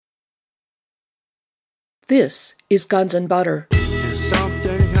This is Guns and Butter.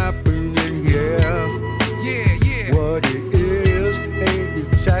 Something happening here. Yeah. What it is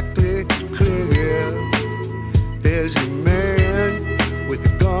ain't exactly clear. There's a man with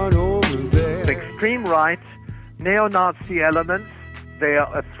a gun over there. Extreme right, neo-Nazi elements, they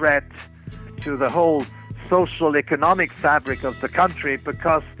are a threat to the whole social economic fabric of the country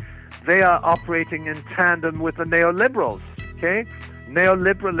because they are operating in tandem with the neoliberals, okay?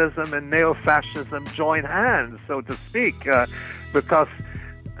 Neoliberalism and neo-fascism join hands, so to speak, because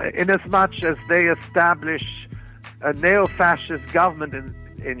inasmuch as they establish a neo-fascist government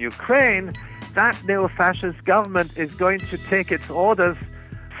in Ukraine, that neo-fascist government is going to take its orders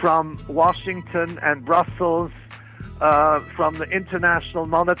from Washington and Brussels, from the International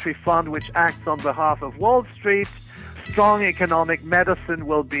Monetary Fund, which acts on behalf of Wall Street. Strong economic medicine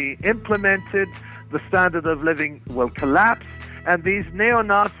will be implemented, the standard of living will collapse, and these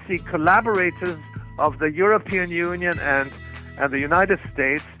neo-Nazi collaborators of the European Union and the United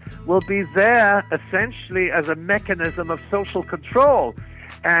States will be there essentially as a mechanism of social control.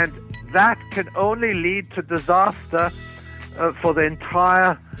 And that can only lead to disaster for the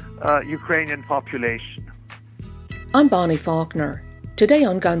entire Ukrainian population. I'm Bonnie Faulkner. Today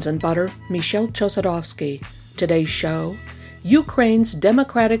on Guns and Butter, Michel Chossudovsky. Today's show, Ukraine's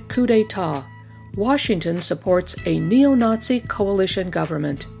democratic coup d'etat. Washington supports a neo-Nazi coalition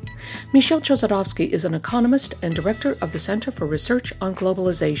government. Michel Chossudovsky is an economist and director of the Center for Research on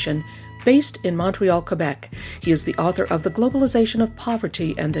Globalization, based in Montreal, Quebec. He is the author of The Globalization of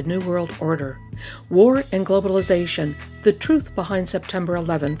Poverty and the New World Order, War and Globalization, The Truth Behind September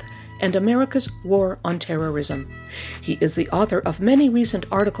 11th, and America's War on Terrorism. He is the author of many recent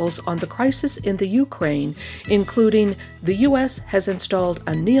articles on the crisis in the Ukraine, including The U.S. has installed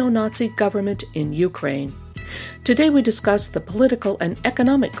a neo-Nazi government in Ukraine. Today we discuss the political and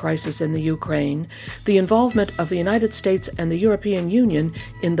economic crisis in the Ukraine, the involvement of the United States and the European Union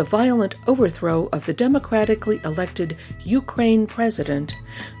in the violent overthrow of the democratically elected Ukraine president,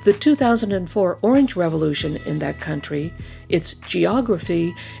 the 2004 Orange Revolution in that country, its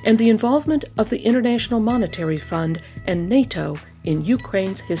geography, and the involvement of the International Monetary Fund and NATO in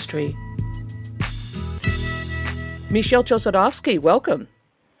Ukraine's history. Michel Chossudovsky, welcome.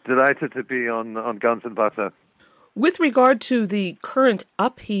 Delighted to be on Guns and Butter. With regard to the current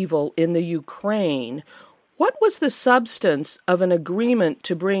upheaval in the Ukraine, what was the substance of an agreement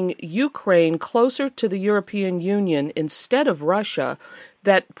to bring Ukraine closer to the European Union instead of Russia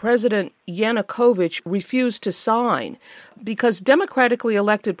that President Yanukovych refused to sign? Because democratically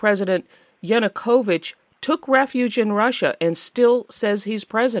elected President Yanukovych took refuge in Russia and still says he's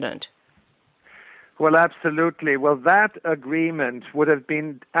president. Well, absolutely. Well, that agreement would have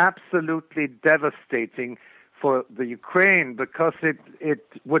been absolutely devastating for the Ukraine because it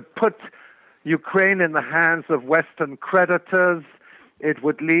would put Ukraine in the hands of Western creditors. It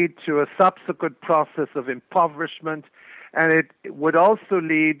would lead to a subsequent process of impoverishment, and it would also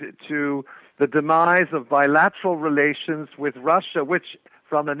lead to the demise of bilateral relations with Russia, which,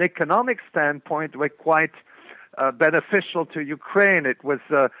 from an economic standpoint, were quite beneficial to Ukraine. It was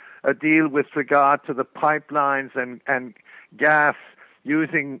a deal with regard to the pipelines and gas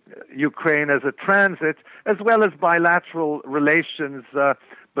using Ukraine as a transit, as well as bilateral relations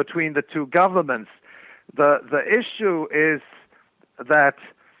between the two governments. The issue is that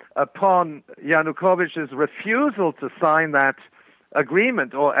upon Yanukovych's refusal to sign that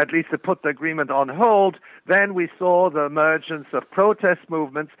agreement, or at least to put the agreement on hold, then we saw the emergence of protest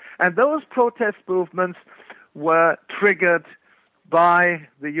movements, and those protest movements were triggered by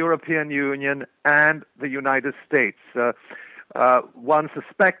the European Union and the United States. One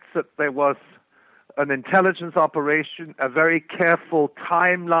suspects that there was an intelligence operation, a very careful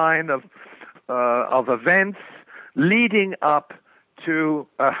timeline of events leading up to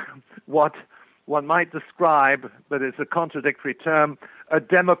what one might describe, but it's a contradictory term, a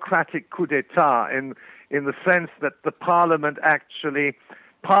democratic coup d'etat, in the sense that the parliament actually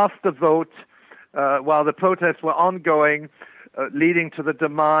passed a vote while the protests were ongoing, leading to the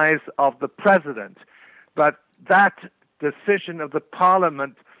demise of the president. But that decision of the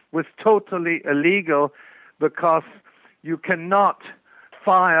parliament was totally illegal because you cannot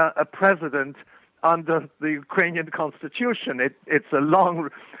fire a president under the Ukrainian constitution. It's a long,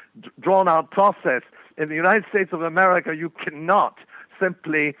 drawn-out process. In the United States of America, you cannot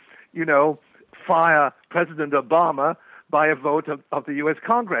simply, fire President Obama by a vote of the U.S.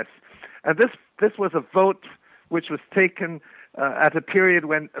 Congress. And this was a vote which was taken at a period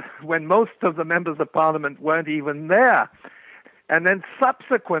when most of the members of parliament weren't even there. And then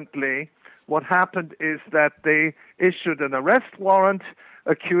subsequently, what happened is that they issued an arrest warrant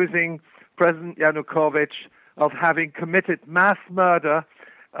accusing President Yanukovych of having committed mass murder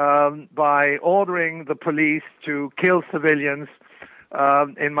by ordering the police to kill civilians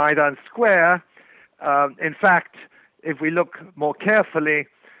in Maidan Square. In fact, if we look more carefully,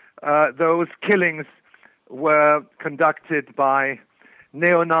 those killings were conducted by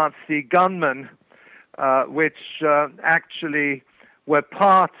neo-Nazi gunmen, which actually were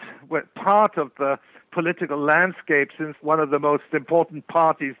part of the political landscape, since one of the most important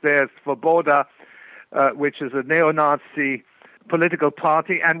parties there is Svoboda, which is a neo-Nazi political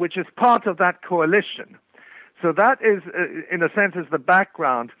party and which is part of that coalition. So that is, in a sense, is the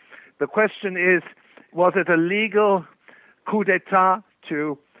background. The question is, was it a legal coup d'etat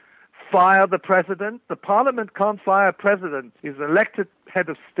to fire the president? The parliament can't fire a president. He's an elected head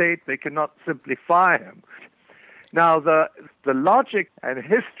of state. They cannot simply fire him. Now, the logic and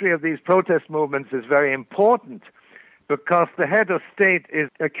history of these protest movements is very important, because the head of state is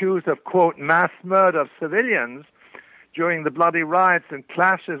accused of, quote, mass murder of civilians during the bloody riots and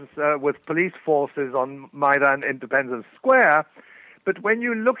clashes with police forces on Maidan Independence Square. But when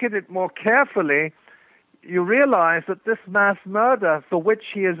you look at it more carefully, you realize that this mass murder for which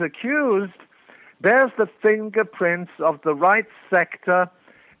he is accused bears the fingerprints of the right sector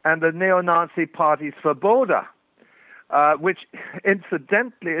and the neo-Nazi party Svoboda, which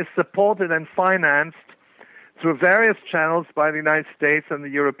incidentally is supported and financed through various channels by the United States and the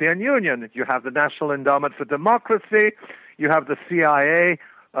European Union. You have the National Endowment for Democracy, you have the CIA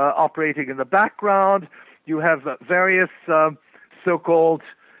operating in the background, you have various so-called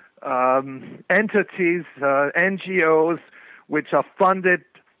entities, NGOs, which are funded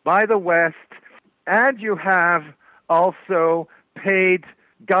by the West, and you have also paid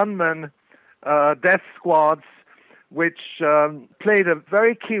gunmen, death squads, which played a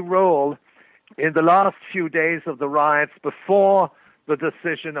very key role in the last few days of the riots before the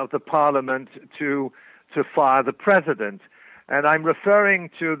decision of the parliament to fire the president. And I'm referring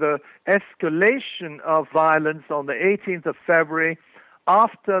to the escalation of violence on the 18th of February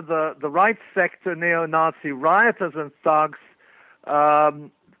after the right sector neo-Nazi rioters and thugs,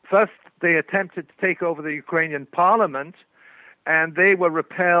 first they attempted to take over the Ukrainian parliament, and they were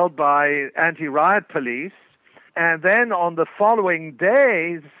repelled by anti-riot police. And then on the following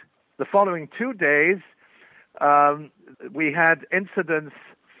 2 days, we had incidents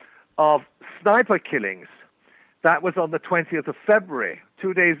of sniper killings. That was on the 20th of February,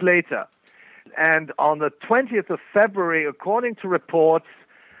 2 days later. And on the 20th of February, according to reports,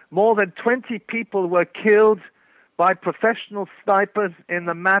 more than 20 people were killed by professional snipers in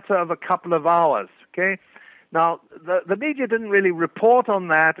the matter of a couple of hours. Okay? Now, the media didn't really report on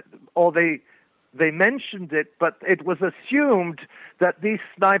that, or they mentioned it, but it was assumed that these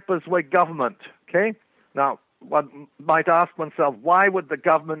snipers were government. Okay? Now, one might ask oneself, why would the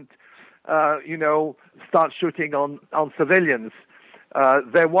government, start shooting on civilians?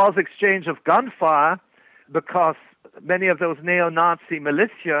 There was exchange of gunfire because many of those neo-Nazi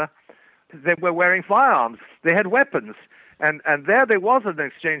militia, they were wearing firearms. They had weapons. And there was an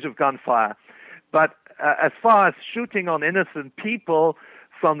exchange of gunfire. But as far as shooting on innocent people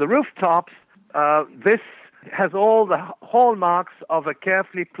from the rooftops, this has all the hallmarks of a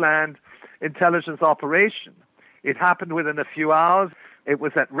carefully planned intelligence operation. It happened within a few hours. It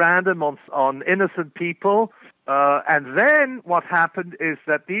was at random on innocent people. And then what happened is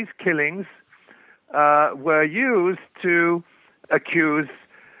that these killings were used to accuse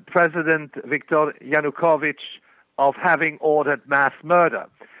President Viktor Yanukovych of having ordered mass murder.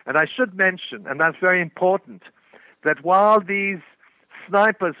 And I should mention, and that's very important, that while these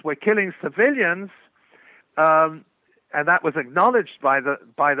snipers were killing civilians, and that was acknowledged by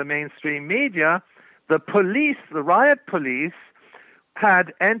the mainstream media, the police, the riot police,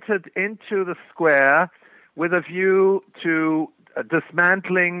 had entered into the square with a view to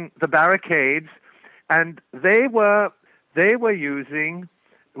dismantling the barricades, and they were using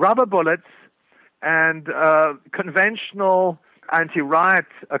rubber bullets and conventional anti-riot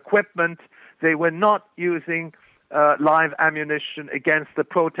equipment. They were not using live ammunition against the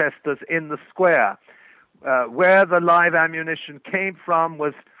protesters in the square. Where the live ammunition came from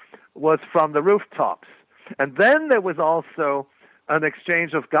was from the rooftops. And then there was also an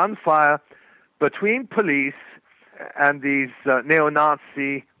exchange of gunfire between police and these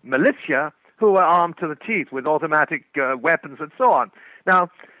neo-Nazi militia who were armed to the teeth with automatic weapons and so on. Now,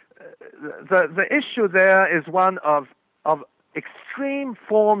 the issue there is one of extreme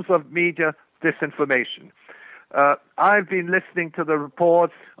forms of media disinformation. I've been listening to the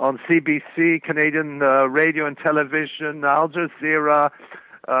reports on CBC, Canadian radio and television, Al Jazeera,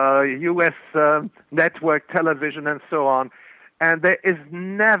 U.S. network television, and so on. And there is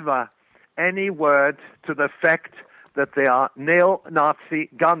never any word to the effect that they are neo-Nazi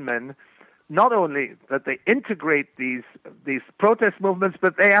gunmen. Not only that they integrate these protest movements,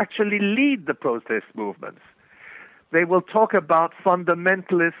 but they actually lead the protest movements. They will talk about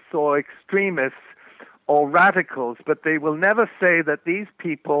fundamentalists or extremists or radicals, but they will never say that these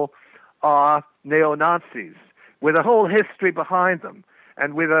people are neo-Nazis, with a whole history behind them,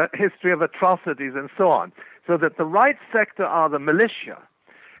 and with a history of atrocities and so on. So that the right sector are the militia,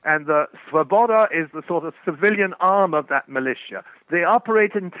 and the Svoboda is the sort of civilian arm of that militia. They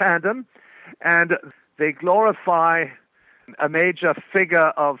operate in tandem, and they glorify a major figure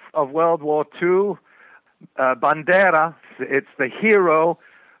of World War II, Bandera. It's the hero,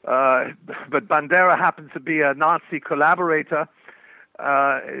 but Bandera happened to be a Nazi collaborator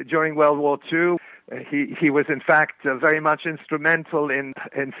during World War II. He was, in fact, very much instrumental in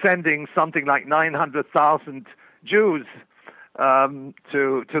sending something like 900,000 Jews to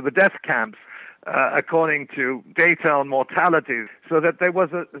the death camps, according to data on mortality. So that there was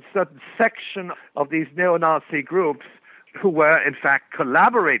a certain section of these neo-Nazi groups who were, in fact,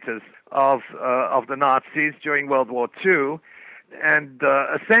 collaborators of the Nazis during World War II. And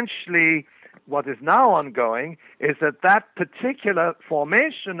essentially, what is now ongoing is that particular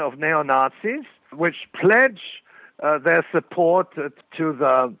formation of neo-Nazis, which pledge their support to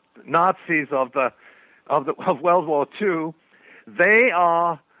the Nazis of World War II, they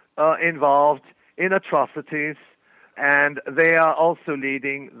are involved in atrocities, and they are also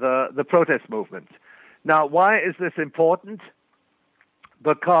leading the protest movement. Now, why is this important?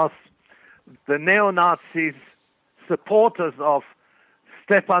 Because the neo-Nazis, supporters of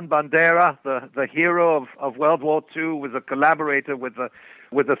Stepan Bandera, the hero of World War II, was a collaborator with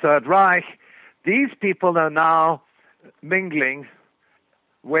the Third Reich. These people are now mingling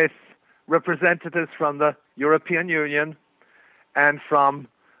with representatives from the European Union and from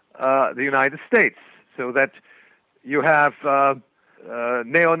the United States, so that you have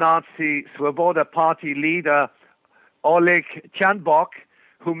neo-Nazi Svoboda party leader Oleg Tyanbok,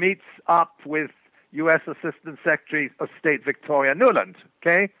 who meets up with U.S. Assistant Secretary of State Victoria Nuland.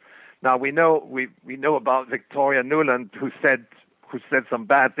 Okay, now we know about Victoria Nuland, who said some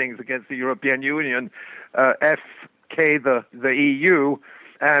bad things against the European Union, FK the EU,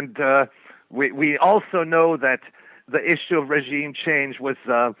 and we also know that the issue of regime change was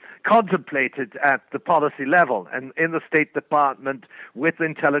contemplated at the policy level and in the State Department with the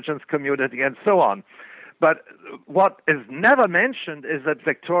intelligence community and so on. But what is never mentioned is that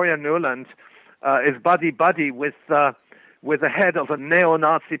Victoria Nuland is buddy-buddy with the head of a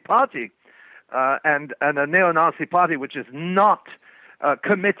neo-Nazi party, and a neo-Nazi party which is not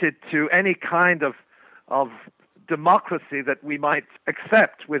committed to any kind of democracy that we might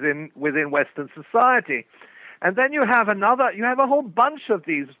accept within Western society. And then you have a whole bunch of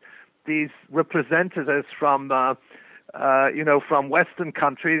these representatives from from Western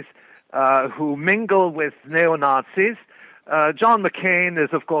countries who mingle with neo-Nazis. John McCain is,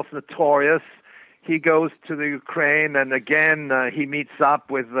 of course, notorious. He goes to the Ukraine, and again he meets up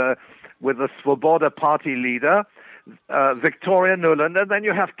with the Svoboda party leader, Victoria Nuland, and then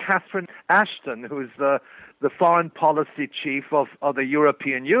you have Catherine Ashton, who's the foreign policy chief of the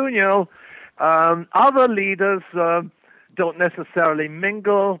European Union. Other leaders don't necessarily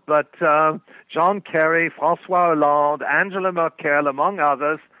mingle, but John Kerry, François Hollande, Angela Merkel, among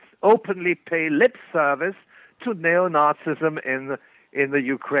others, openly pay lip service to neo-Nazism in the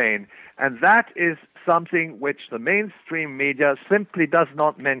Ukraine. And that is something which the mainstream media simply does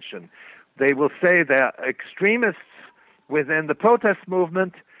not mention. They will say they're extremists within the protest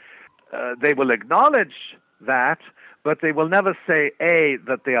movement. They will acknowledge that, but they will never say, A,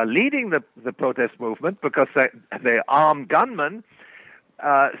 that they are leading the protest movement because they're armed gunmen.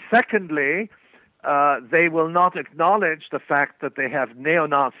 Secondly, they will not acknowledge the fact that they have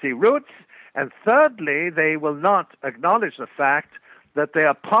neo-Nazi roots. And thirdly, they will not acknowledge the fact that they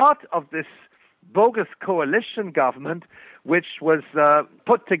are part of this bogus coalition government which was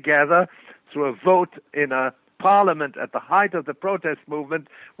put together through a vote in a parliament at the height of the protest movement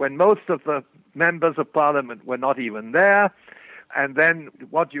when most of the members of parliament were not even there. And then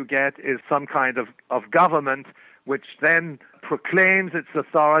what you get is some kind of government which then proclaims its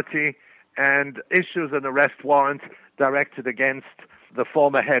authority and issues an arrest warrant directed against the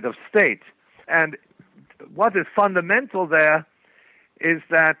former head of state. And what is fundamental there is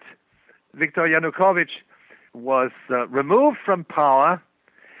that Viktor Yanukovych was removed from power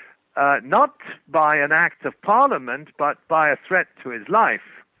not by an act of parliament, but by a threat to his life.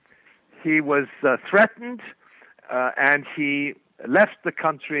 He was threatened, and he left the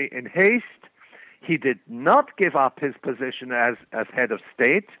country in haste. He did not give up his position as head of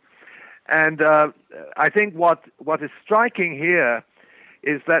state. And I think what is striking here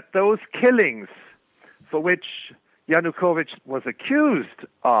is that those killings for which Yanukovych was accused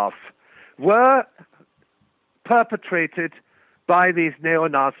of were perpetrated by these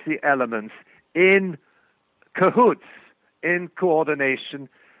neo-Nazi elements in cahoots, in coordination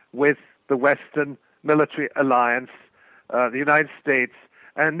with the Western military alliance, the United States,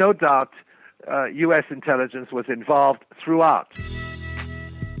 and no doubt U.S. intelligence was involved throughout.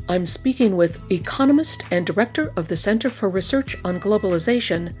 I'm speaking with economist and director of the Center for Research on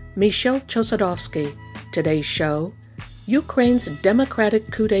Globalization, Michel Chossudovsky. Today's show, Ukraine's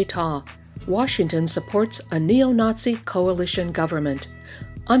democratic coup d'etat. Washington supports a neo-Nazi coalition government.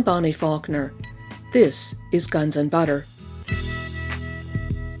 I'm Bonnie Faulkner. This is Guns and Butter.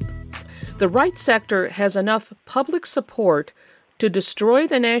 The right sector has enough public support to destroy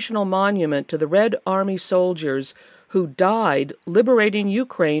the national monument to the Red Army soldiers who died liberating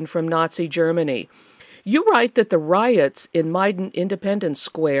Ukraine from Nazi Germany. You write that the riots in Maidan Independence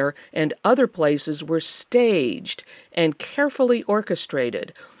Square and other places were staged and carefully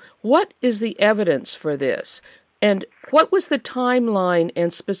orchestrated. What is the evidence for this? And what was the timeline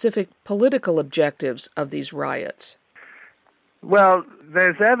and specific political objectives of these riots? Well,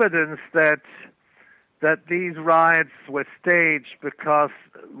 there's evidence that these riots were staged because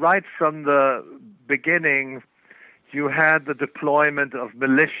right from the beginning, you had the deployment of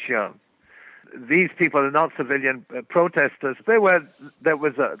militia. These people are not civilian protesters. There was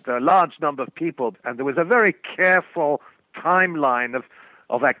a large number of people, and there was a very careful timeline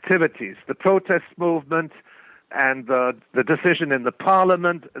of activities. The protest movement and the decision in the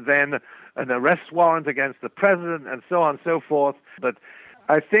parliament, then an arrest warrant against the president, and so on and so forth. But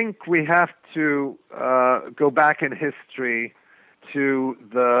I think we have to go back in history to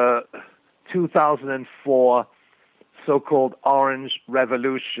the 2004 so-called Orange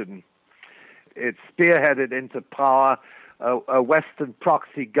Revolution. It spearheaded into power a Western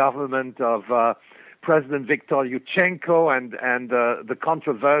proxy government of President Viktor Yushchenko and the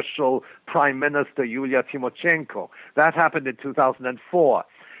controversial Prime Minister Yulia Tymoshenko. That happened in 2004.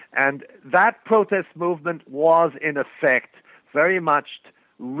 And that protest movement was, in effect, very much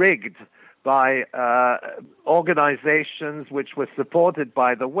rigged by organizations which were supported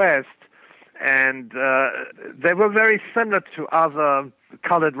by the West, and they were very similar to other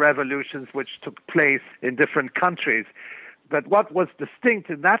colored revolutions which took place in different countries. But what was distinct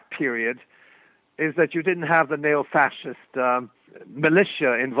in that period is that you didn't have the neo-fascist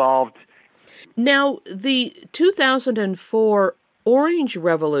militia involved. Now, the 2004 Orange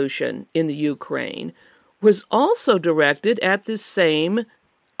Revolution in the Ukraine was also directed at this same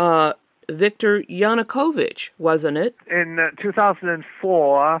Viktor Yanukovych, wasn't it? In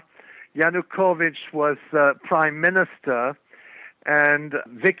 2004, Yanukovych was prime minister, and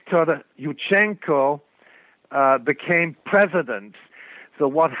Viktor Yushchenko became president. So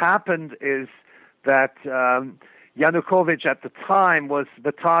what happened is that Yanukovych at the time was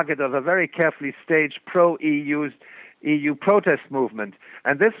the target of a very carefully staged pro-EU protest movement.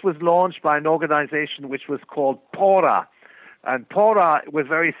 And this was launched by an organization which was called PORA. And PORA was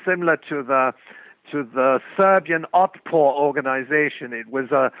very similar to the Serbian Otpor organization. It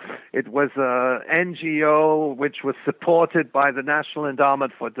was a NGO which was supported by the National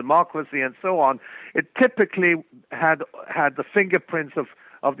Endowment for Democracy and so on. It typically had the fingerprints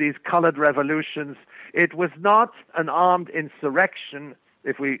of these colored revolutions. It was not an armed insurrection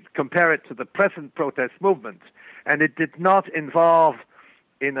if we compare it to the present protest movement, and it did not involve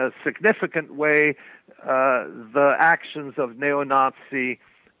in a significant way the actions of neo-Nazi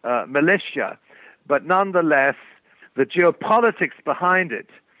militia. But nonetheless, the geopolitics behind it,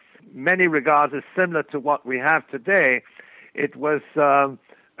 many regards as similar to what we have today. It was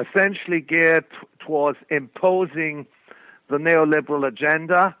essentially geared towards imposing the neoliberal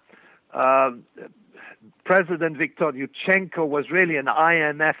agenda. President Viktor Yushchenko was really an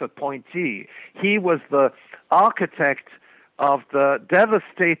IMF appointee. He was the architect of the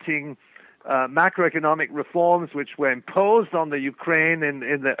devastating macroeconomic reforms which were imposed on the Ukraine in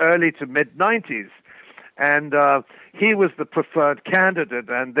the early to mid-90s. And he was the preferred candidate,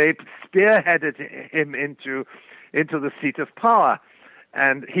 and they spearheaded him into the seat of power.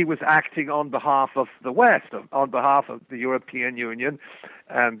 And he was acting on behalf of the West, on behalf of the European Union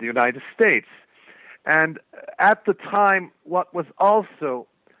and the United States. And at the time, what was also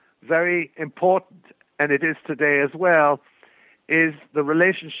very important, and it is today as well, is the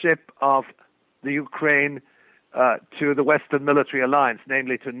relationship of the Ukraine to the Western military alliance,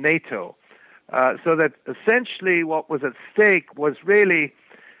 namely to NATO. So that essentially what was at stake was really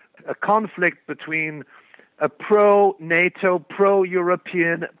a conflict between a pro-NATO,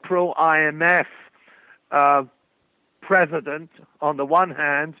 pro-European, pro-IMF president on the one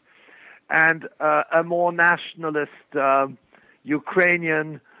hand, and a more nationalist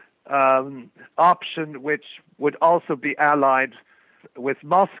Ukrainian option, which would also be allied with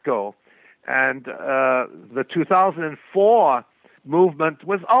Moscow. And the 2004 movement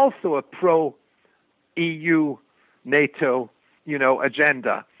was also a pro-EU, NATO,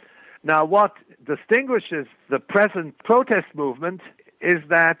 agenda. Now, what distinguishes the present protest movement is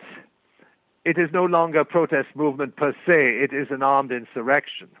that it is no longer a protest movement per se. It is an armed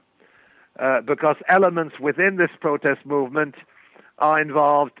insurrection. Because elements within this protest movement are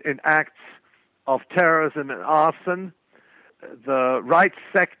involved in acts of terrorism and arson. The right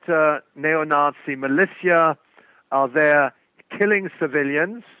sector neo-Nazi militia are there killing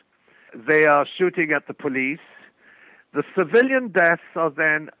civilians. They are shooting at the police. The civilian deaths are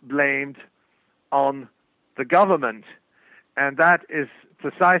then blamed on the government. And that is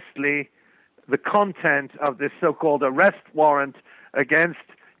precisely the content of this so-called arrest warrant against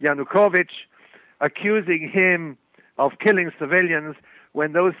Yanukovych, accusing him of killing civilians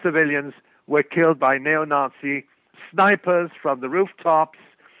when those civilians were killed by neo-Nazi snipers from the rooftops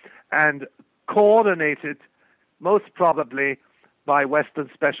and coordinated, most probably, by Western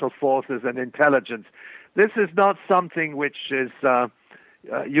special forces and intelligence. This is not something which is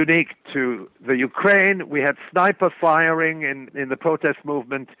unique to the Ukraine. We had sniper firing in the protest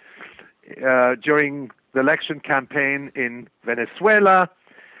movement during the election campaign in Venezuela.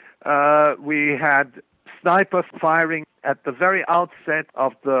 We had sniper firing at the very outset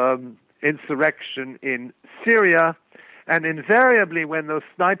of the insurrection in Syria. And invariably, when those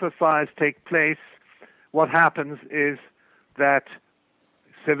sniper fires take place, what happens is that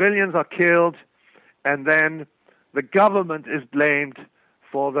civilians are killed, and then the government is blamed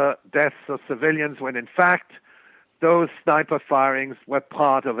for the deaths of civilians, when in fact those sniper firings were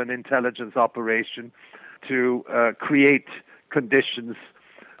part of an intelligence operation to create conditions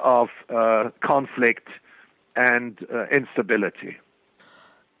of conflict and instability.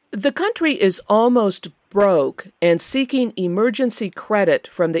 The country is almost broke and seeking emergency credit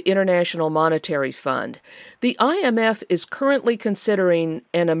from the International Monetary Fund. The IMF is currently considering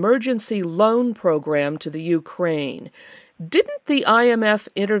an emergency loan program to the Ukraine. Didn't the IMF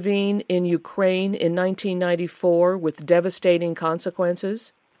intervene in Ukraine in 1994 with devastating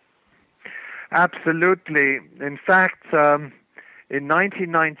consequences? Absolutely. In fact, in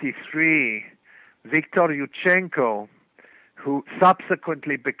 1993, Viktor Yushchenko, who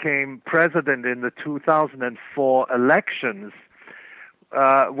subsequently became president in the 2004 elections,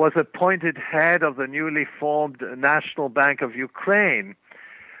 was appointed head of the newly formed National Bank of Ukraine.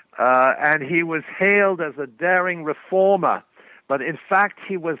 And he was hailed as a daring reformer. But in fact,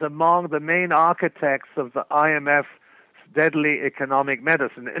 he was among the main architects of the IMF's deadly economic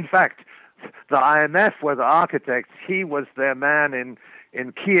medicine. In fact, the IMF were the architects. He was their man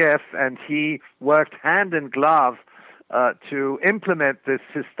in Kiev, and he worked hand in glove to implement this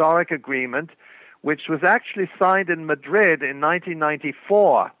historic agreement, which was actually signed in Madrid in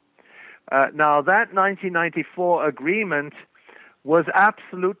 1994. Now, that 1994 agreement was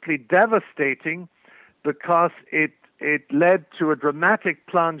absolutely devastating because it led to a dramatic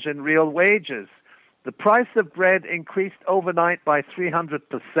plunge in real wages. The price of bread increased overnight by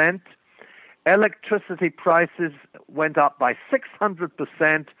 300%. Electricity prices went up by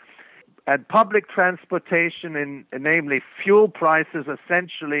 600%. And public transportation, namely fuel prices,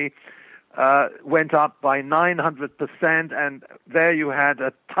 essentially went up by 900%, and there you had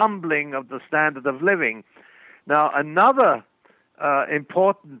a tumbling of the standard of living. Now, another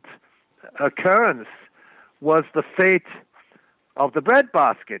important occurrence was the fate of the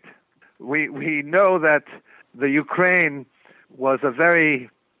breadbasket. We know that the Ukraine was a very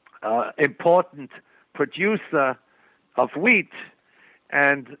important producer of wheat.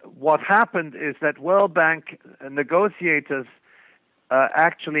 And what happened is that World Bank negotiators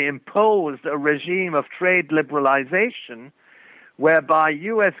actually imposed a regime of trade liberalization whereby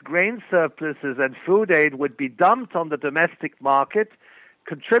U.S. grain surpluses and food aid would be dumped on the domestic market,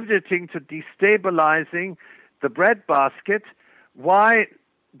 contributing to destabilizing the breadbasket. Why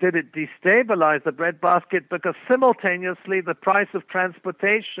did it destabilize the breadbasket? Because simultaneously the price of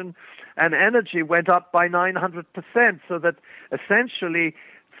transportation and energy went up by 900%, so that essentially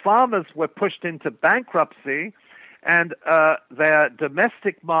farmers were pushed into bankruptcy, and their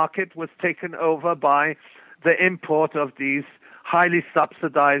domestic market was taken over by the import of these highly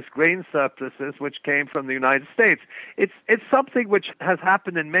subsidized grain surpluses which came from the United States. It's something which has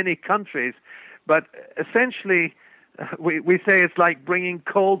happened in many countries, but essentially we say it's like bringing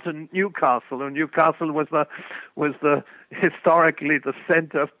coal to Newcastle, and Newcastle was the historically the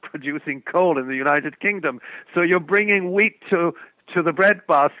center of producing coal in the United Kingdom. So you're bringing wheat to the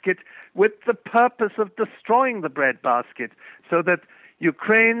breadbasket with the purpose of destroying the breadbasket, so that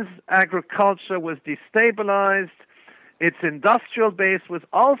Ukraine's agriculture was destabilized. Its industrial base was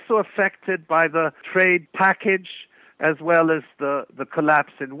also affected by the trade package, as well as the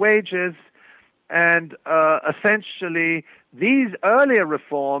collapse in wages. And essentially, these earlier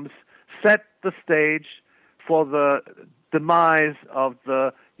reforms set the stage for the demise of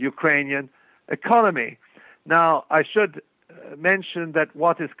the Ukrainian economy. Now, I should mention that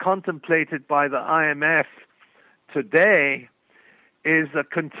what is contemplated by the IMF today is a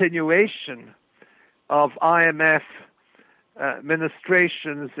continuation of IMF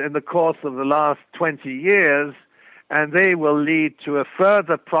administrations in the course of the last 20 years, and they will lead to a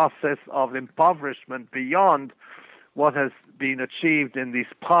further process of impoverishment beyond what has been achieved in these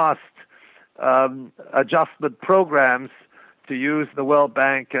past adjustment programs. To use the World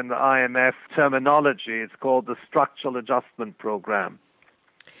Bank and the IMF terminology, it's called the Structural Adjustment Program.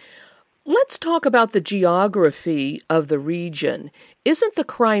 Let's talk about the geography of the region. Isn't the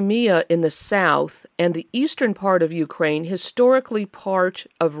Crimea in the south and the eastern part of Ukraine historically part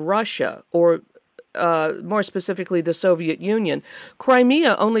of Russia, or more specifically the Soviet Union?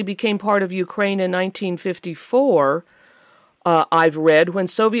 Crimea only became part of Ukraine in 1954, I've read, when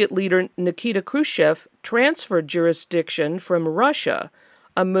Soviet leader Nikita Khrushchev transferred jurisdiction from Russia,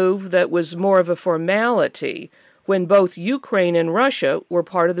 a move that was more of a formality when both Ukraine and Russia were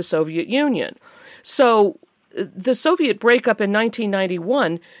part of the Soviet Union. So the Soviet breakup in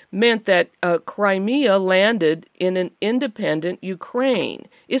 1991 meant that Crimea landed in an independent Ukraine.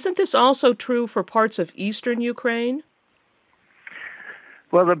 Isn't this also true for parts of eastern Ukraine?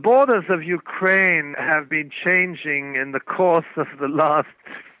 Well, the borders of Ukraine have been changing in the course of the last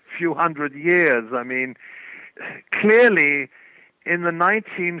few hundred years. I mean, clearly, in the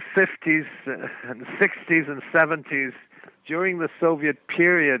 1950s and 60s and 70s, during the Soviet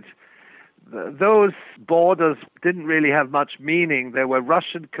period, those borders didn't really have much meaning. There were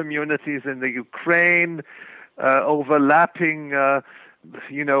Russian communities in the Ukraine, overlapping,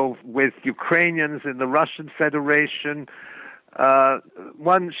 with Ukrainians in the Russian Federation.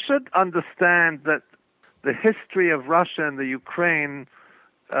 One should understand that the history of Russia and the Ukraine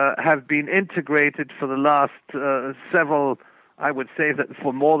have been integrated for the last several, I would say that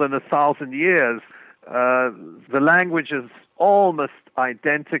for more than 1,000 years. The language is almost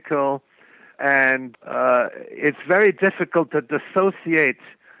identical, and it's very difficult to dissociate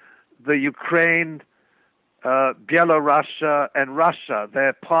the Ukraine, Belarusia, and Russia.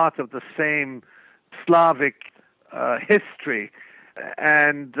 They're part of the same Slavic history,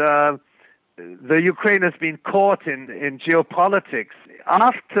 and the Ukraine has been caught in geopolitics.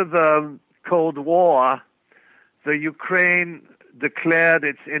 After the Cold War, the Ukraine declared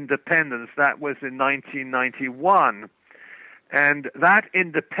its independence. That was in 1991, and that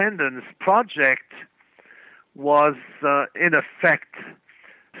independence project was in effect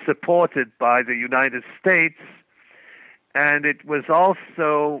supported by the United States, and it was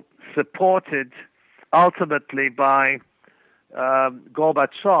also supported ultimately by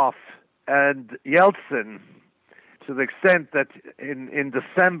Gorbachev and Yeltsin, to the extent that in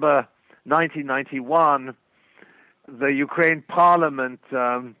December 1991, the Ukraine parliament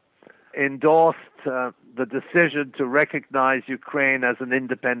endorsed the decision to recognize Ukraine as an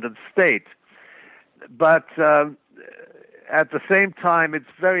independent state. But at the same time, it's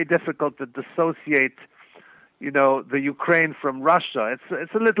very difficult to dissociate the Ukraine from Russia.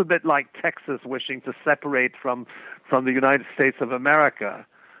 It's a little bit like Texas wishing to separate from the United States of America.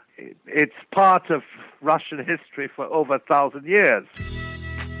 It's part of Russian history for over 1,000 years.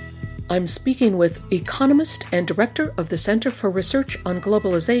 I'm speaking with economist and director of the Center for Research on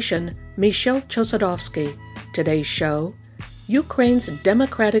Globalization, Michel Chossudovsky. Today's show, Ukraine's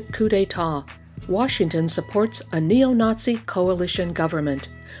democratic coup d'etat. Washington supports a neo-Nazi coalition government.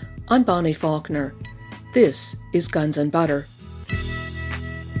 I'm Bonnie Faulkner. This is Guns and Butter.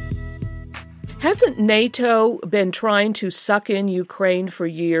 Hasn't NATO been trying to suck in Ukraine for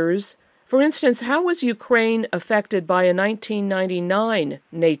years? For instance, how was Ukraine affected by a 1999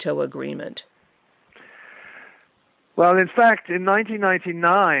 NATO agreement? Well, in fact, in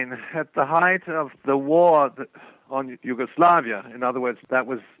 1999, at the height of the war on Yugoslavia, in other words, that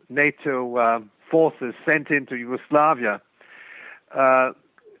was NATO forces sent into Yugoslavia,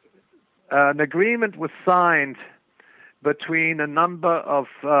 an agreement was signed between a number of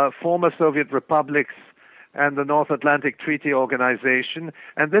former Soviet republics and the North Atlantic Treaty Organization.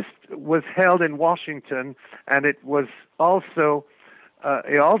 And this was held in Washington, and it was also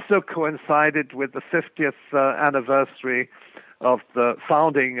coincided with the 50th anniversary of the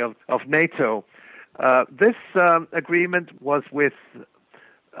founding of NATO. This agreement was with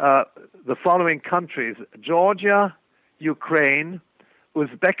the following countries: Georgia, Ukraine,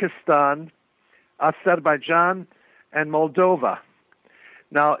 Uzbekistan, Azerbaijan, and Moldova.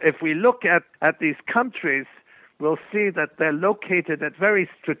 Now, if we look at these countries, we'll see that they're located at very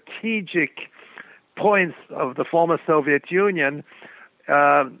strategic points of the former Soviet Union.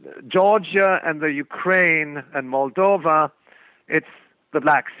 Georgia and the Ukraine and Moldova, it's the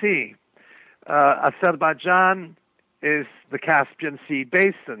Black Sea. Azerbaijan is the Caspian Sea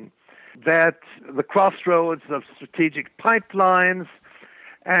basin. That the crossroads of strategic pipelines,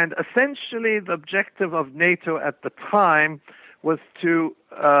 and essentially the objective of NATO at the time was to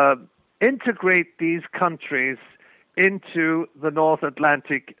integrate these countries into the North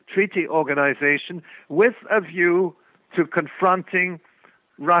Atlantic Treaty Organization with a view to confronting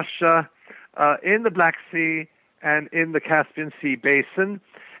Russia in the Black Sea and in the Caspian Sea basin.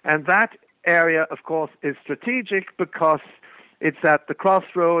 And that area, of course, is strategic because it's at the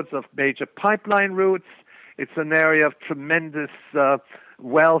crossroads of major pipeline routes. It's an area of tremendous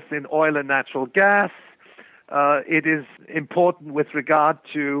wealth in oil and natural gas. It is important with regard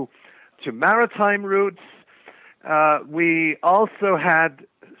to maritime routes. We also had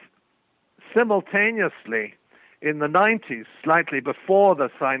simultaneously in the 90s, slightly before the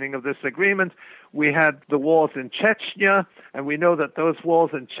signing of this agreement, we had the wars in Chechnya, and we know that those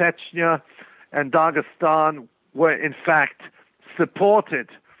wars in Chechnya and Dagestan were in fact supported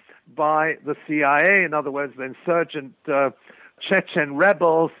by the CIA. In other words, the insurgent Chechen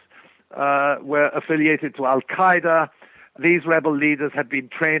rebels were affiliated to Al-Qaeda. These rebel leaders had been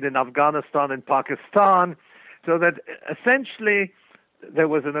trained in Afghanistan and Pakistan, so that essentially there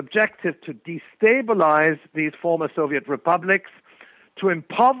was an objective to destabilize these former Soviet republics, to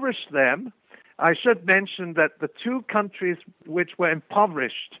impoverish them. I should mention that the two countries which were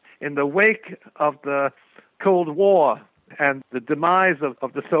impoverished in the wake of the Cold War and the demise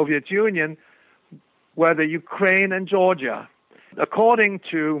of the Soviet Union were the Ukraine and Georgia. According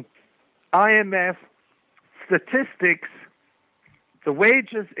to IMF statistics, the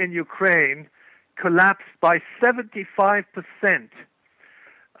wages in Ukraine collapsed by 75%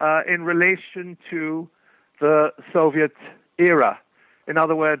 in relation to the Soviet era. In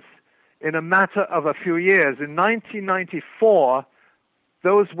other words, in a matter of a few years, in 1994,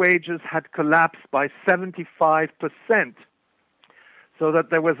 those wages had collapsed by 75%. So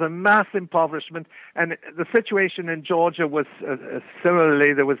that there was a mass impoverishment, and the situation in Georgia was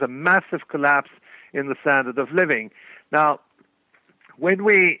similarly, there was a massive collapse in the standard of living. Now, when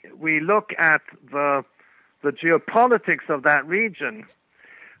we look at the geopolitics of that region,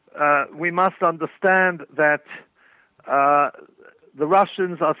 we must understand that the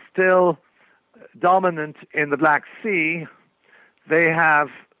Russians are still dominant in the Black Sea. They have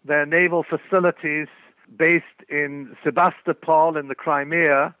their naval facilities based in Sebastopol in the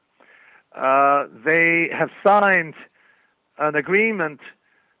Crimea. They have signed an agreement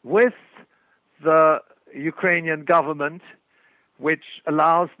with the Ukrainian government which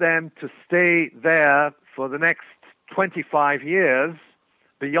allows them to stay there for the next 25 years,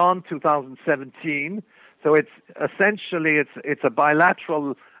 beyond 2017. So it's essentially it's a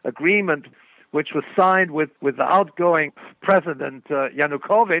bilateral agreement which was signed with the outgoing President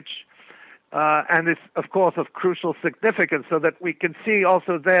Yanukovych, and is, of course, of crucial significance, so that we can see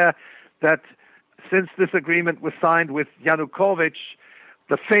also there that since this agreement was signed with Yanukovych,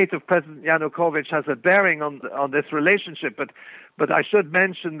 the fate of President Yanukovych has a bearing on this relationship. But I should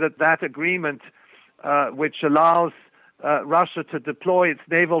mention that agreement, which allows Russia to deploy its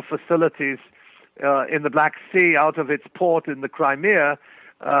naval facilities in the Black Sea out of its port in the Crimea,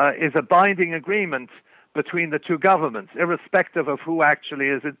 is a binding agreement between the two governments, irrespective of who actually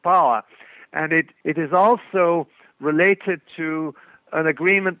is in power. And it is also related to an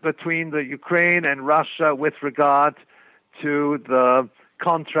agreement between the Ukraine and Russia with regard to the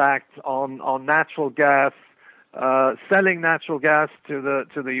contract on natural gas, selling natural gas to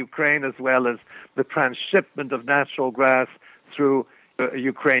the Ukraine, as well as the transshipment of natural gas through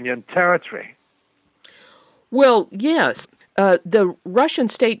Ukrainian territory. Well, yes. The Russian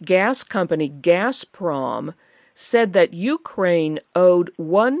state gas company Gazprom said that Ukraine owed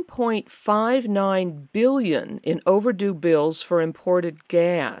 $1.59 billion in overdue bills for imported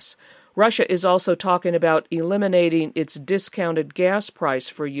gas. Russia is also talking about eliminating its discounted gas price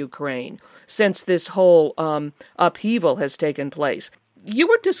for Ukraine since this whole upheaval has taken place. You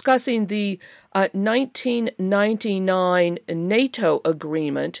were discussing the 1999 NATO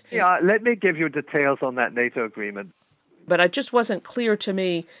agreement. Yeah, let me give you details on that NATO agreement. But it just wasn't clear to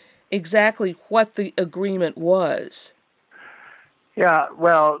me exactly what the agreement was. Yeah,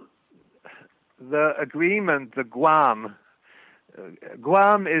 well, the agreement, the Guam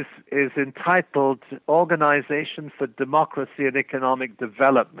is entitled Organization for Democracy and Economic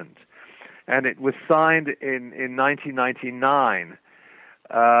Development, and it was signed in 1999.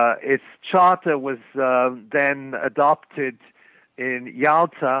 Its charter was then adopted in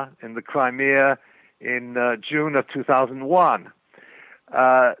Yalta, in the Crimea, in June of 2001.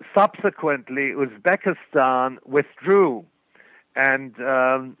 Subsequently, Uzbekistan withdrew and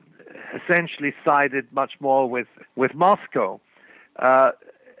essentially sided much more with Moscow.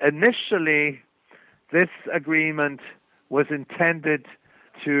 Initially, this agreement was intended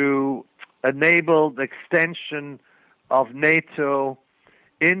to enable the extension of NATO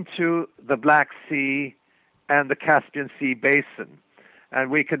into the Black Sea and the Caspian Sea basin. And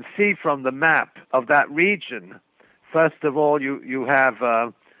we can see from the map of that region, first of all, you have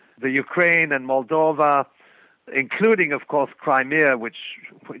the Ukraine and Moldova, including, of course, Crimea, which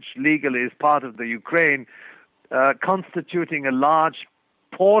legally is part of the Ukraine, constituting a large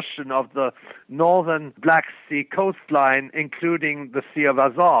portion of the northern Black Sea coastline, including the Sea of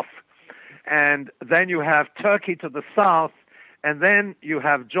Azov. And then you have Turkey to the south, and then you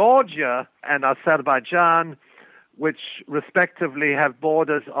have Georgia and Azerbaijan, which respectively have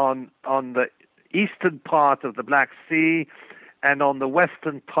borders on the eastern part of the Black Sea and on the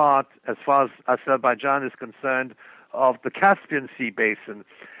western part, as far as Azerbaijan is concerned, of the Caspian Sea basin.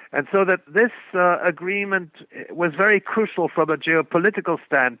 And so that this agreement was very crucial from a geopolitical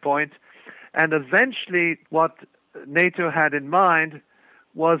standpoint, and eventually what NATO had in mind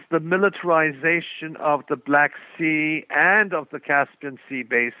was the militarization of the Black Sea and of the Caspian Sea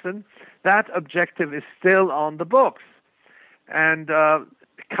basin. That objective is still on the books. And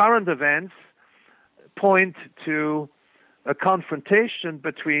current events point to a confrontation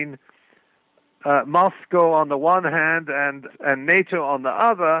between Moscow on the one hand and NATO on the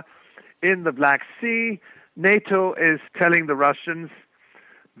other in the Black Sea. NATO is telling the Russians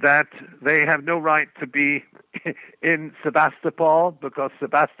that they have no right to be in Sebastopol because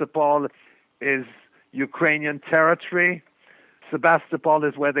Sebastopol is Ukrainian territory. Sebastopol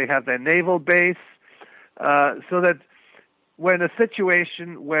is where they have their naval base. So that we're in a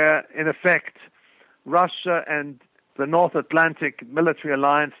situation where, in effect, Russia and the North Atlantic Military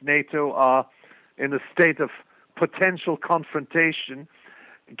Alliance, NATO, are in a state of potential confrontation,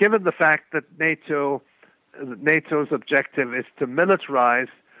 given the fact that NATO's objective is to militarize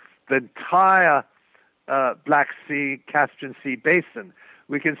the entire Black Sea, Caspian Sea basin.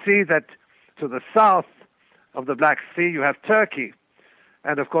 We can see that to the south of the Black Sea you have Turkey,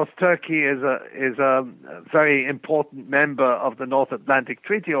 and of course Turkey is a very important member of the North Atlantic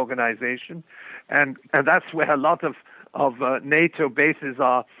Treaty Organization, and that's where a lot of NATO bases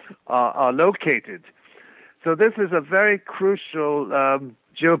are located. So this is a very crucial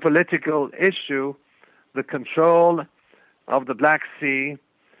geopolitical issue, the control of the Black Sea,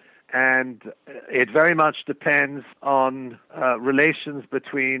 and it very much depends on relations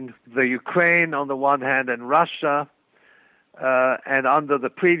between the Ukraine on the one hand and Russia. And under the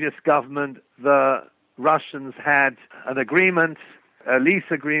previous government, the Russians had an agreement, a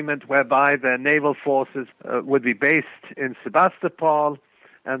lease agreement, whereby their naval forces would be based in Sebastopol,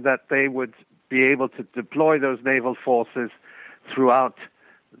 and that they would be able to deploy those naval forces throughout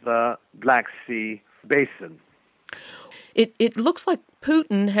the Black Sea basin. It looks like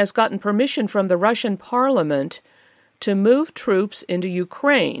Putin has gotten permission from the Russian parliament to move troops into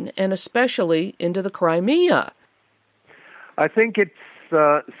Ukraine, and especially into the Crimea. I think it's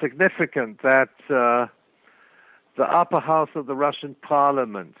significant that the upper house of the Russian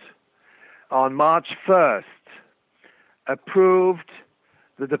parliament on March 1st approved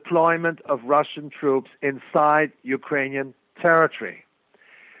the deployment of Russian troops inside Ukrainian territory.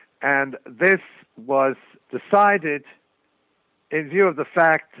 And this was decided in view of the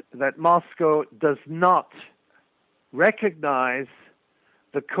fact that Moscow does not recognize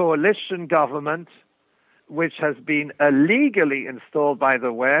the coalition government which has been illegally installed by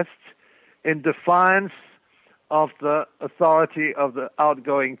the West in defiance of the authority of the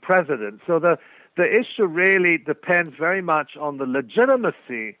outgoing president. So the issue really depends very much on the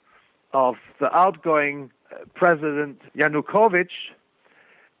legitimacy of the outgoing President Yanukovych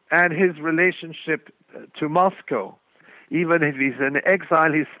and his relationship to Moscow. Even if he's in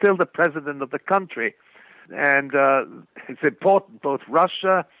exile, he's still the president of the country. And it's important, both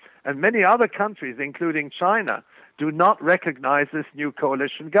Russia and many other countries, including China, do not recognize this new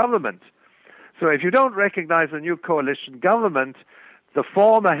coalition government. So if you don't recognize a new coalition government, the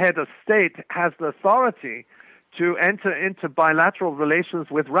former head of state has the authority to enter into bilateral relations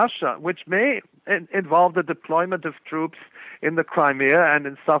with Russia, which may involve the deployment of troops in the Crimea and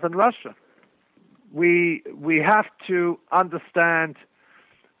in southern Russia. We have to understand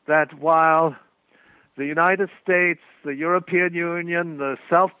that while the United States, the European Union, the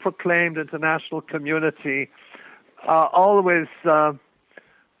self-proclaimed international community are always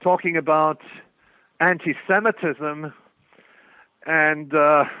talking about anti-Semitism, and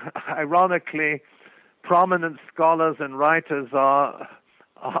ironically, prominent scholars and writers are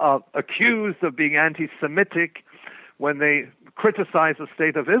accused of being anti-Semitic when they criticize the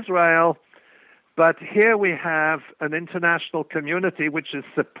state of Israel. But here we have an international community which is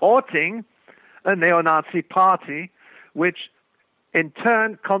supporting a neo-Nazi party, which in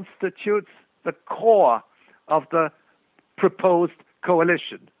turn constitutes the core of the proposed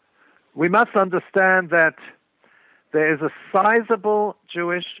coalition. We must understand that there is a sizable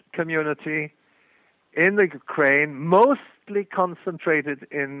Jewish community in the Ukraine, mostly concentrated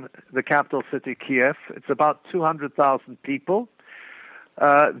in the capital city, Kiev. It's about 200,000 people.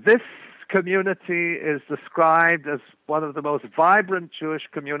 This community is described as one of the most vibrant Jewish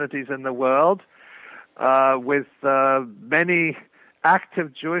communities in the world, with many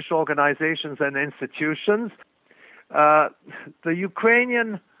active Jewish organizations and institutions. The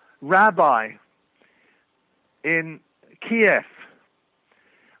Ukrainian rabbi in Kiev,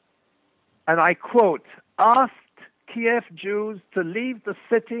 and I quote, asked Kiev Jews to leave the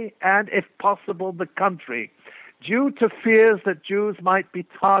city and, if possible, the country, due to fears that Jews might be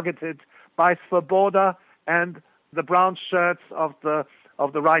targeted by Svoboda and the brown shirts of the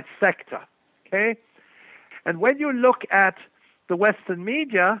right sector. Okay? And when you look at the Western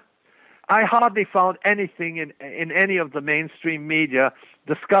media, I hardly found anything in any of the mainstream media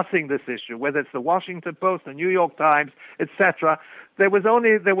discussing this issue, whether it's the Washington Post, the New York Times, etc. There was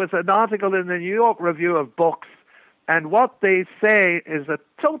an article in the New York Review of Books, and what they say is a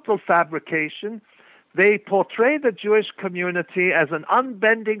total fabrication. They portray the Jewish community as an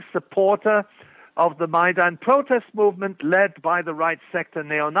unbending supporter of the Maidan protest movement led by the right sector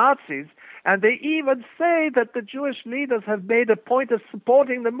neo-Nazis, and they even say that the Jewish leaders have made a point of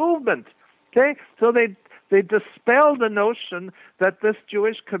supporting the movement. Okay, so they dispel the notion that this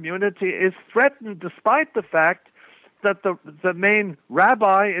Jewish community is threatened, despite the fact that the main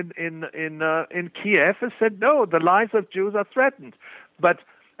rabbi in Kiev has said no, the lives of Jews are threatened. But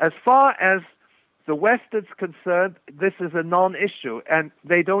as far as the West is concerned, this is a non-issue, and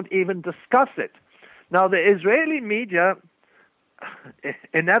they don't even discuss it. Now, the Israeli media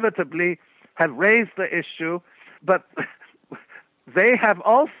inevitably have raised the issue, but they have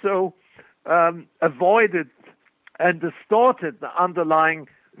also avoided and distorted the underlying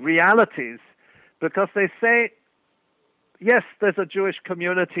realities, because they say, yes, there's a Jewish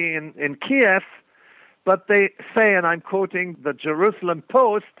community in Kiev, but they say, and I'm quoting the Jerusalem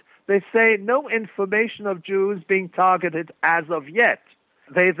Post, they say no information of Jews being targeted as of yet.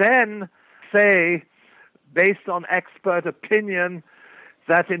 They then say, based on expert opinion,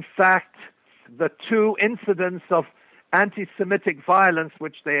 that in fact the two incidents of anti-Semitic violence,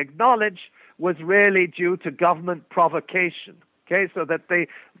 which they acknowledge, was really due to government provocation. Okay, so that they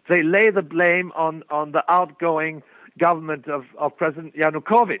lay the blame on the outgoing government of President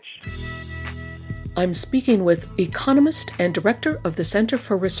Yanukovych. I'm speaking with economist and director of the Center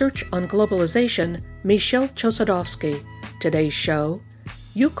for Research on Globalization, Michel Chossudovsky. Today's show,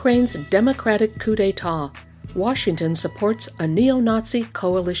 Ukraine's democratic coup d'etat. Washington supports a neo-Nazi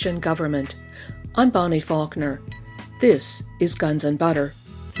coalition government. I'm Bonnie Faulkner. This is Guns and Butter.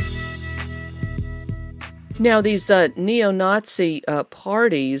 Now, these neo-Nazi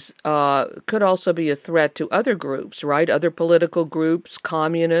parties could also be a threat to other groups, right? Other political groups,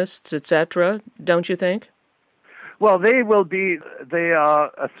 communists, etc., don't you think? Well, they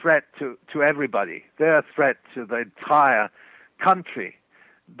are a threat to everybody. They're a threat to the entire country.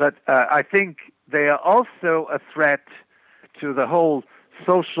 But I think they are also a threat to the whole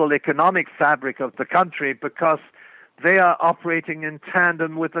social economic fabric of the country, because they are operating in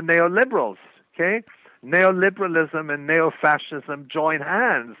tandem with the neoliberals, okay? Neoliberalism and neo-fascism join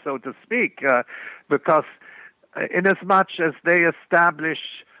hands, so to speak, because inasmuch as they establish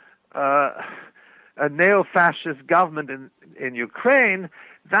a neo-fascist government in Ukraine,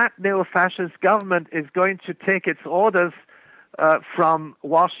 that neo-fascist government is going to take its orders from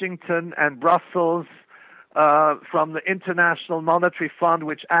Washington and Brussels, from the International Monetary Fund,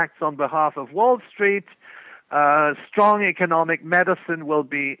 which acts on behalf of Wall Street, strong economic medicine will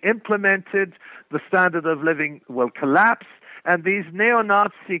be implemented, the standard of living will collapse, and these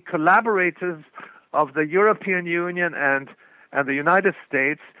neo-Nazi collaborators of the European Union and the United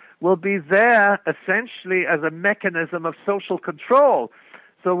States will be there essentially as a mechanism of social control.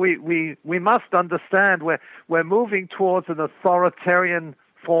 So we must understand we're moving towards an authoritarian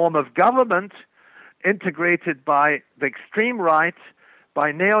form of government integrated by the extreme right,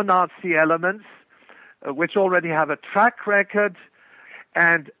 by neo-Nazi elements, which already have a track record,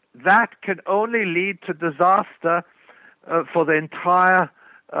 and that can only lead to disaster for the entire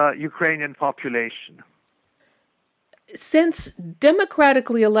Ukrainian population. Since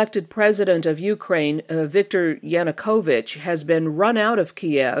democratically elected president of Ukraine, Viktor Yanukovych, has been run out of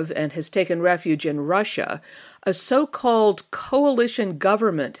Kiev and has taken refuge in Russia, a so-called coalition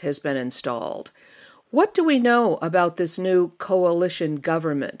government has been installed. What do we know about this new coalition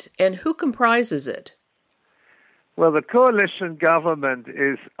government, and who comprises it? Well, the coalition government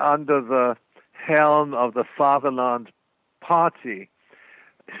is under the helm of the Fatherland Party,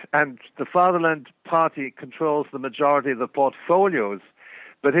 and the Fatherland Party controls the majority of the portfolios.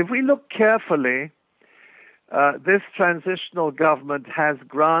 But if we look carefully, this transitional government has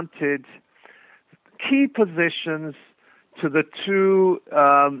granted key positions to the two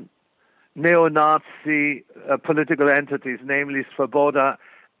neo-Nazi political entities, namely Svoboda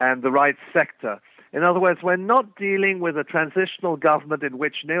and the Right Sector. In other words, we're not dealing with a transitional government in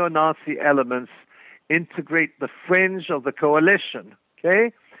which neo-Nazi elements integrate the fringe of the coalition,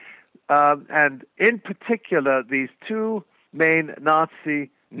 okay? And in particular, these two main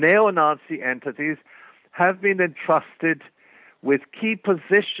neo-Nazi entities have been entrusted with key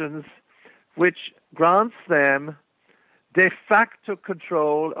positions which grants them de facto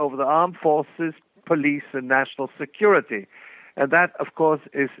control over the armed forces, police, and national security. And that, of course,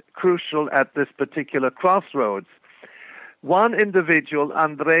 is crucial at this particular crossroads. One individual,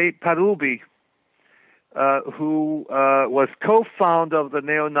 Andrei Parubi, who was co-founder of the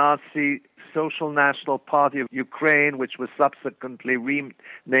neo-Nazi Social National Party of Ukraine, which was subsequently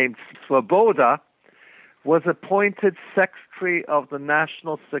renamed Svoboda, was appointed Secretary of the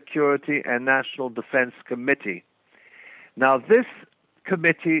National Security and National Defense Committee. Now, this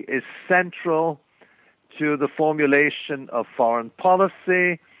committee is central to the formulation of foreign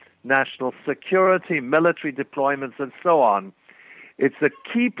policy, national security, military deployments, and so on. It's a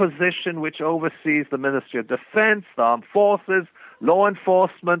key position which oversees the Ministry of Defense, the armed forces, law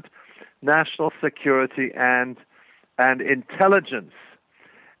enforcement, national security, and intelligence.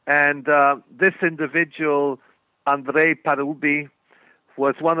 And this individual, Andrei Parubi,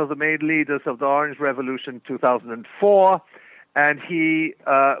 was one of the main leaders of the Orange Revolution in 2004, and he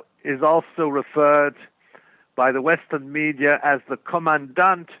is also referred by the Western media as the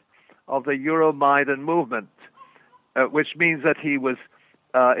commandant of the Euromaidan movement, which means that he was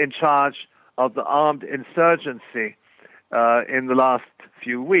in charge of the armed insurgency in the last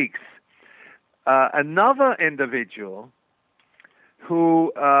few weeks. Another individual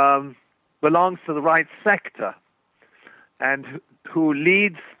who belongs to the Right Sector and who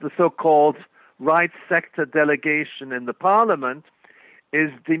leads the so-called Right Sector delegation in the parliament is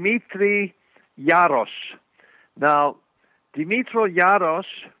Dmitry Yarosh. Now, Dmitry Yarosh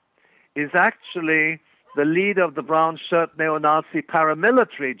is actually the leader of the brown shirt neo-Nazi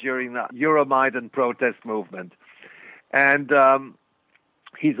paramilitary during the Euromaidan protest movement. And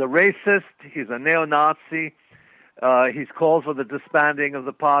he's a racist, he's a neo-Nazi, he's called for the disbanding of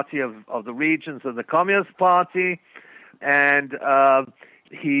the party of the regions of the Communist Party, and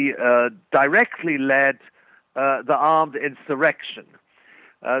he directly led the armed insurrection.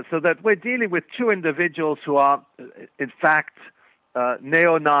 So that we're dealing with two individuals who are, in fact,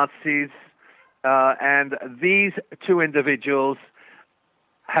 neo-Nazis, and these two individuals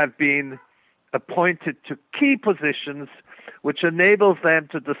have been appointed to key positions which enables them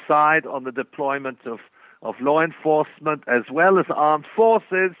to decide on the deployment of law enforcement as well as armed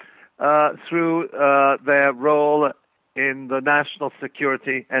forces through their role in the National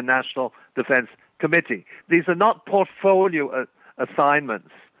Security and National Defense Committee. These are not portfolio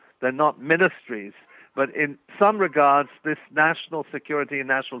assignments. They're not ministries. But in some regards, this National Security and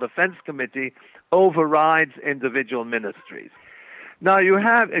National Defense Committee overrides individual ministries. Now,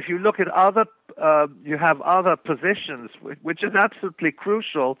 if you look at you have other positions, which is absolutely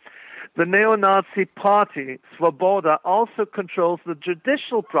crucial. The neo-Nazi party, Svoboda, also controls the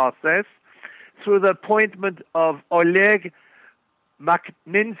judicial process through the appointment of Oleg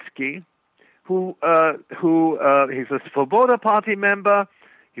Makhninsky, who he's a Svoboda party member,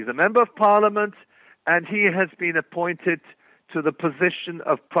 he's a member of parliament, and he has been appointed to the position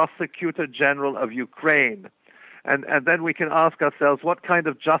of Prosecutor General of Ukraine. And then we can ask ourselves what kind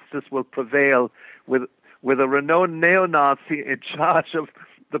of justice will prevail with a renowned neo-Nazi in charge of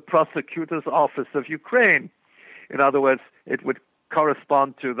the prosecutor's office of Ukraine. In other words, it would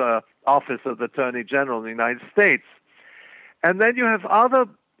correspond to the office of the Attorney General of the United States. And then you have other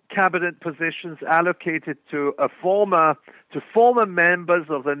cabinet positions allocated to former members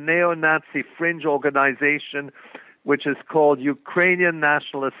of the neo-Nazi fringe organization, which is called Ukrainian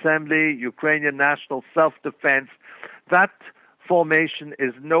National Assembly, Ukrainian National Self-Defense. That formation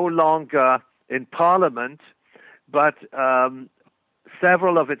is no longer in parliament, but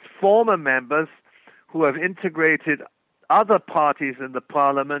several of its former members who have integrated other parties in the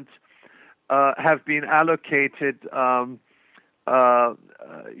parliament have been allocated,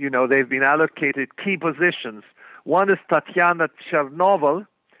 they've been allocated key positions. One is Tatiana Chernobyl,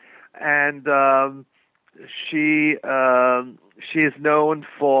 and she is known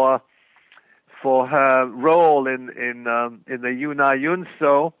for her role in the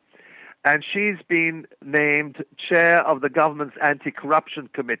UNA-UNSO, and she's been named chair of the government's anti-corruption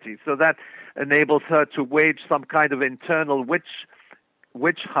committee. So that enables her to wage some kind of internal witch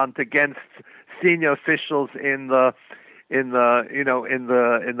hunt against senior officials in the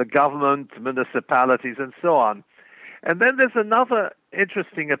government, municipalities, and so on. And then there's another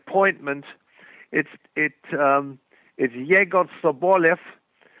interesting appointment. It's Yegor Sobolev.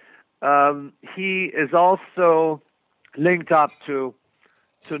 He is also linked up to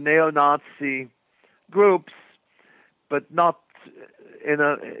neo-Nazi groups, but not in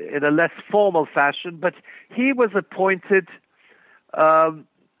a less formal fashion. But he was appointed.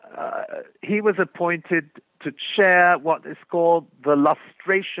 To chair what is called the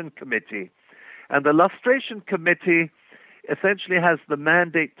Lustration Committee. And the Lustration Committee essentially has the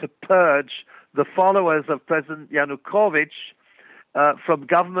mandate to purge the followers of President Yanukovych from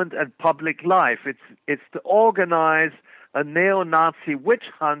government and public life. It's to organize a neo-Nazi witch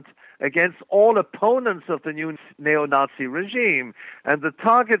hunt against all opponents of the new neo-Nazi regime. And the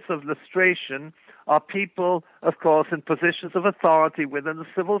targets of lustration are people, of course, in positions of authority within the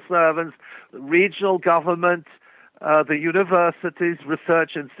civil servants, regional government, the universities,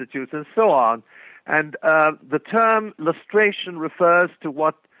 research institutes, and so on. And the term lustration refers to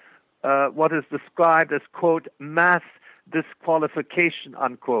what is described as, quote, mass disqualification,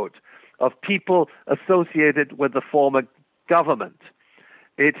 unquote, of people associated with the former government.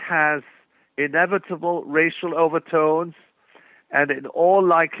 It has inevitable racial overtones, and in all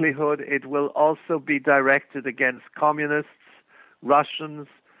likelihood, it will also be directed against communists, Russians,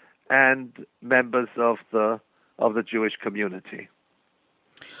 and members of the Jewish community.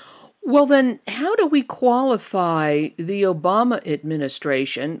 Well, then, how do we qualify the Obama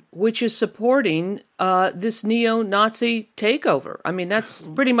administration, which is supporting this neo-Nazi takeover? I mean, that's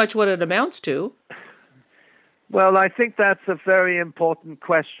pretty much what it amounts to. Well, I think that's a very important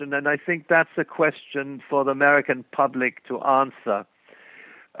question, and I think that's a question for the American public to answer.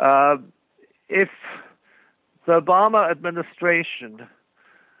 If the Obama administration,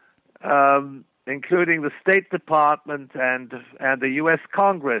 including the State Department and the U.S.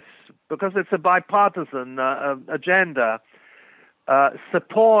 Congress, because it's a bipartisan agenda,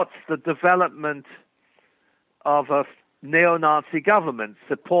 supports the development of a neo-Nazi government,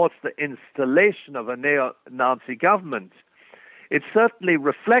 supports the installation of a neo-Nazi government, it certainly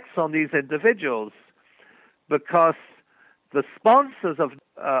reflects on these individuals, because the sponsors of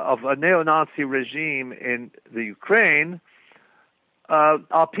a neo-Nazi regime in the Ukraine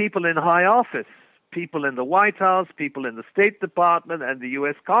are people in high office, people in the White House, people in the State Department, and the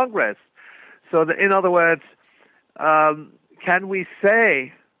U.S. Congress. So, in other words, can we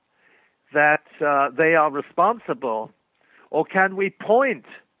say that they are responsible, or can we point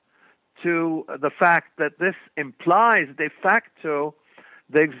to the fact that this implies de facto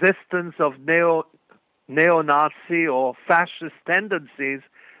the existence of neo-Nazi or fascist tendencies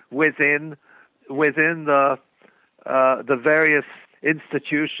within the various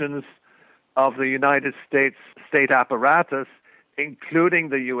institutions of the United States state apparatus, including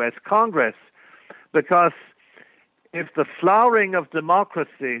the U.S. Congress? Because if the flowering of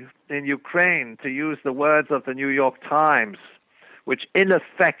democracy in Ukraine, to use the words of the New York Times, which in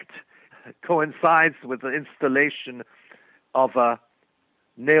effect coincides with the installation of a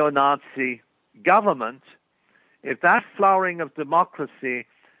neo-Nazi government, if that flowering of democracy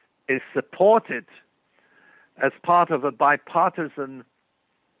is supported as part of a bipartisan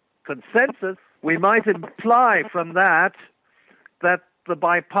consensus, we might imply from that the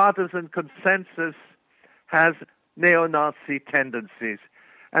bipartisan consensus has neo-Nazi tendencies.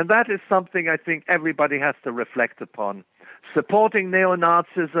 And that is something I think everybody has to reflect upon. Supporting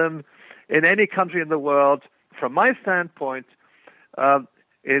neo-Nazism in any country in the world from my standpoint,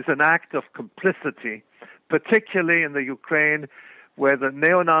 is an act of complicity, particularly in the Ukraine, where the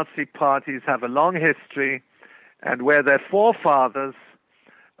neo-Nazi parties have a long history and where their forefathers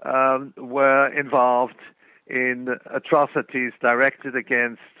were involved in atrocities directed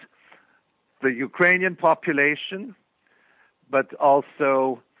against the Ukrainian population, but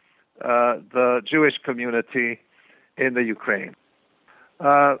also the Jewish community in the Ukraine.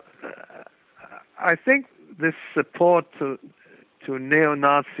 I think this support to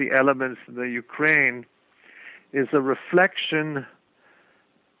neo-Nazi elements in the Ukraine is a reflection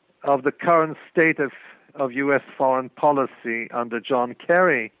of the current state of U.S. foreign policy under John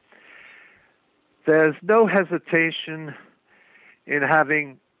Kerry. There's no hesitation in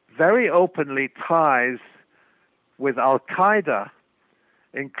having very openly ties with Al-Qaeda,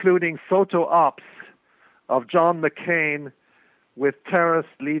 including photo ops of John McCain with terrorist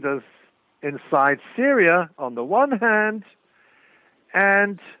leaders inside Syria on the one hand,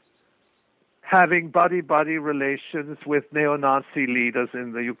 and having buddy-buddy relations with neo-Nazi leaders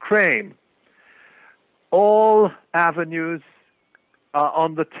in the Ukraine. All avenues are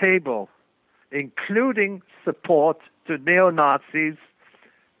on the table, including support to neo-Nazis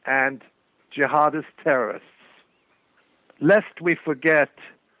and jihadist terrorists. Lest we forget,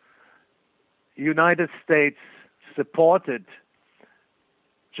 United States supported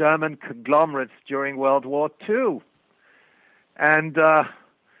German conglomerates during World War II. And the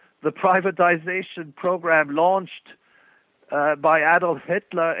privatization program launched by Adolf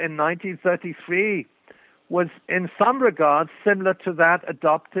Hitler in 1933 was in some regards similar to that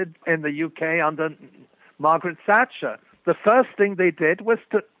adopted in the UK under Margaret Thatcher. The first thing they did was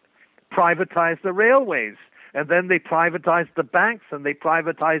to privatize the railways, and then they privatized the banks, and they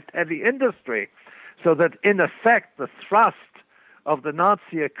privatized heavy industry, so that in effect the thrust of the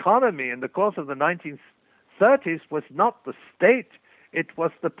Nazi economy in the course of the 1930s was not the state, it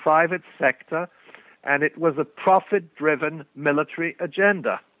was the private sector, and it was a profit-driven military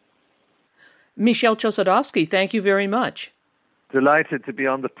agenda. Michel Chossudovsky, thank you very much. Delighted to be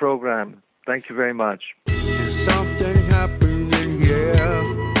on the program. Thank you very much. There's something happening here.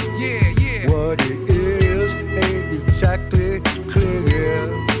 Yeah. What it is ain't exactly clear.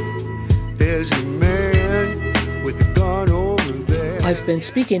 There's a man with a gun over there. I've been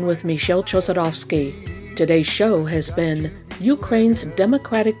speaking with Michel Chossudovsky. Today's show has been Ukraine's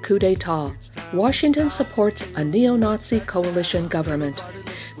democratic coup d'etat. Washington supports a neo-Nazi coalition government.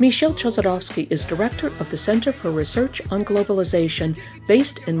 Michel Chossudovsky is director of the Center for Research on Globalization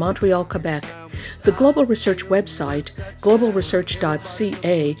based in Montreal, Quebec. The Global Research website,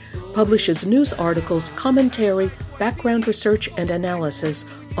 globalresearch.ca, publishes news articles, commentary, background research, and analysis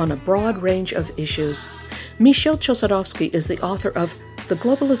on a broad range of issues. Michel Chossudovsky is the author of The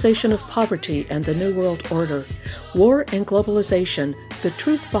Globalization of Poverty and the New World Order, War and Globalization, The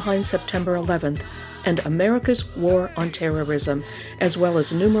Truth Behind September 11th, and America's War on Terrorism, as well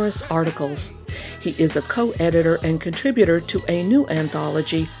as numerous articles. He is a co-editor and contributor to a new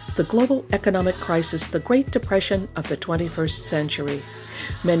anthology, The Global Economic Crisis, The Great Depression of the 21st Century.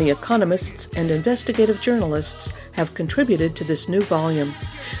 Many economists and investigative journalists have contributed to this new volume.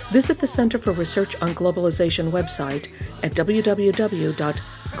 Visit the Center for Research on Globalization website at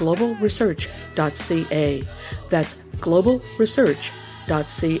www.globalresearch.ca. That's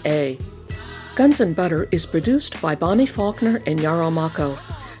globalresearch.ca. Guns and Butter is produced by Bonnie Faulkner and Yarrow Mako.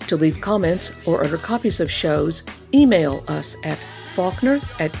 To leave comments or order copies of shows, email us at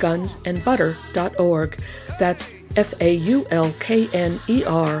faulkner@gunsandbutter.org. That's FAULKNER at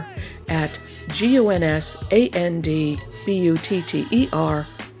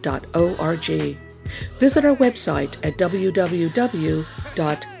GUNSANDBUTTER.org. Visit our website at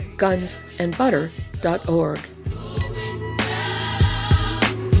www.gunsandbutter.org.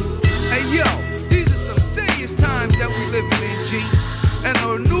 Hey yo, these are some serious times that we living in, G. And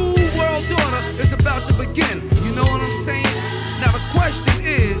a new world order is about to begin. You know what I'm saying? Now the question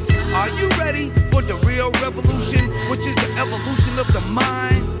is, are you ready for the real revolution, which is the evolution of the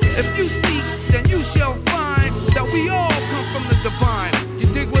mind? If you seek, then you shall find that we all come from the divine. You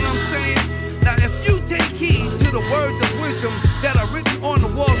dig what I'm saying? Now if you take heed to the words of wisdom that are written on the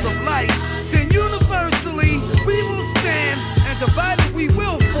walls of life, then universally we will stand, and divided we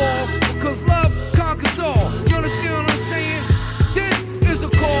will fall, because love conquers all. You understand what I'm saying? This is a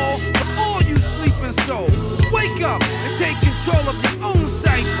call for all you sleeping souls. Wake up and take control of your own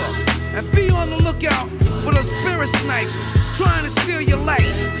cipher, and be on the lookout for the spirit snipers trying to steal your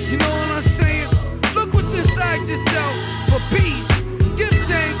light. You know what I'm saying? Look within inside yourself for peace. Give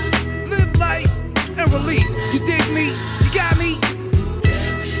thanks, live life, and release. You dig me?